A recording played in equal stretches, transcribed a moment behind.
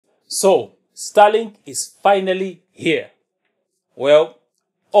So, Starlink is finally here. Well,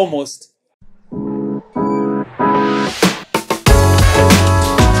 almost. All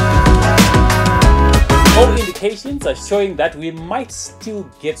indications are showing that we might still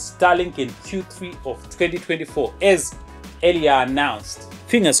get Starlink in Q3 of 2024 as earlier announced.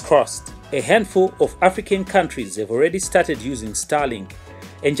 Fingers crossed. A handful of African countries have already started using Starlink,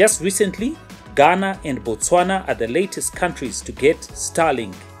 and just recently, Ghana and Botswana are the latest countries to get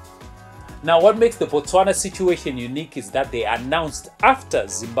Starlink. Now, what makes the Botswana situation unique is that they announced after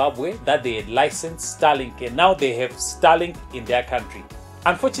Zimbabwe that they had licensed Starlink, and now they have Starlink in their country.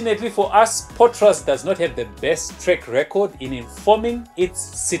 Unfortunately for us, Port Trust does not have the best track record in informing its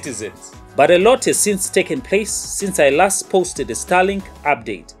citizens. But a lot has since taken place since I last posted a Starlink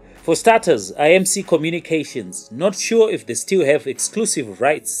update. For starters, IMC Communications, not sure if they still have exclusive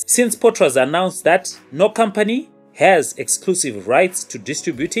rights since Port Trust announced that no company has exclusive rights to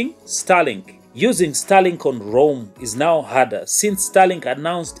distributing Starlink. Using Starlink on Roam is now harder since Starlink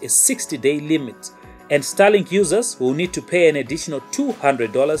announced a 60-day limit, and Starlink users will need to pay an additional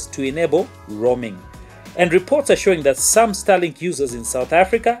 $200 to enable roaming. And reports are showing that some Starlink users in South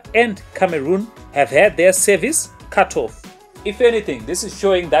Africa and Cameroon have had their service cut off. If anything, this is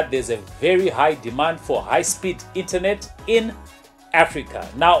showing that there's a very high demand for high-speed internet in Africa.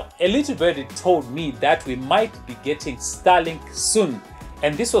 Now, a little birdie told me that we might be getting Starlink soon,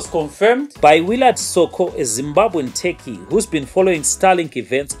 and this was confirmed by Willard Soko, a Zimbabwean techie who's been following Starlink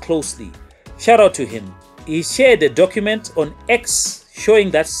events closely. Shout out to him. He shared a document on X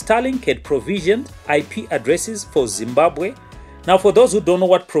showing that Starlink had provisioned IP addresses for Zimbabwe. Now, for those who don't know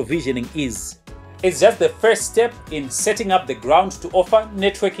what provisioning is, it's just the first step in setting up the ground to offer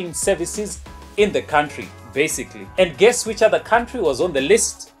networking services in the country, basically. And guess which other country was on the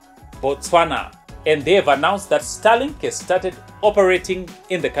list? Botswana. And they have announced that Starlink has started operating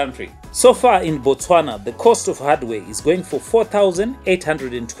in the country. So far in Botswana, the cost of hardware is going for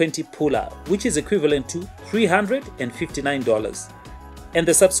 4,820 pula, which is equivalent to $359. And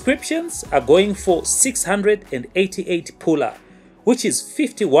the subscriptions are going for 688 pula, which is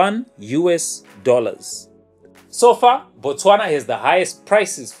 $51 US. So far, Botswana has the highest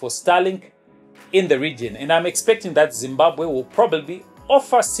prices for Starlink in the region, and I'm expecting that Zimbabwe will probably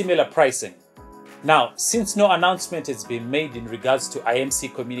offer similar pricing. Now, since no announcement has been made in regards to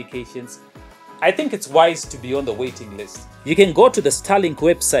IMC Communications, I think it's wise to be on the waiting list. You can go to the Starlink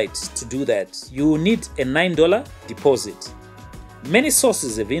website to do that. You will need a $9 deposit. Many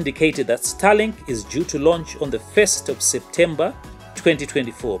sources have indicated that Starlink is due to launch on the 1st of September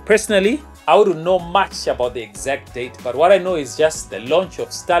 2024. Personally, I wouldn't know much about the exact date, but what I know is just the launch of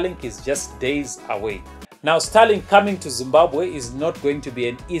Starlink is just days away. Now, Starlink coming to Zimbabwe is not going to be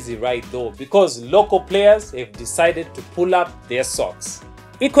an easy ride though, because local players have decided to pull up their socks.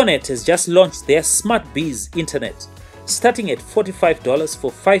 Econet has just launched their Smart Bees internet, starting at $45 for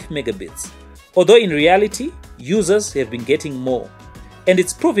 5 megabits. Although in reality, users have been getting more, and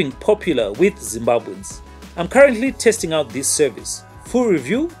it's proving popular with Zimbabweans. I'm currently testing out this service. Full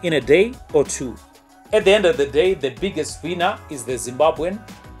review in a day or two. At the end of the day, the biggest winner is the Zimbabwean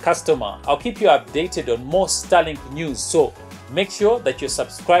customer. I'll keep you updated on more Starlink news, so make sure that you're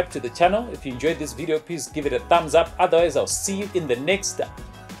subscribed to the channel. If you enjoyed this video, please give it a thumbs up. Otherwise, I'll see you in the next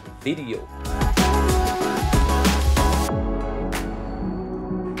video.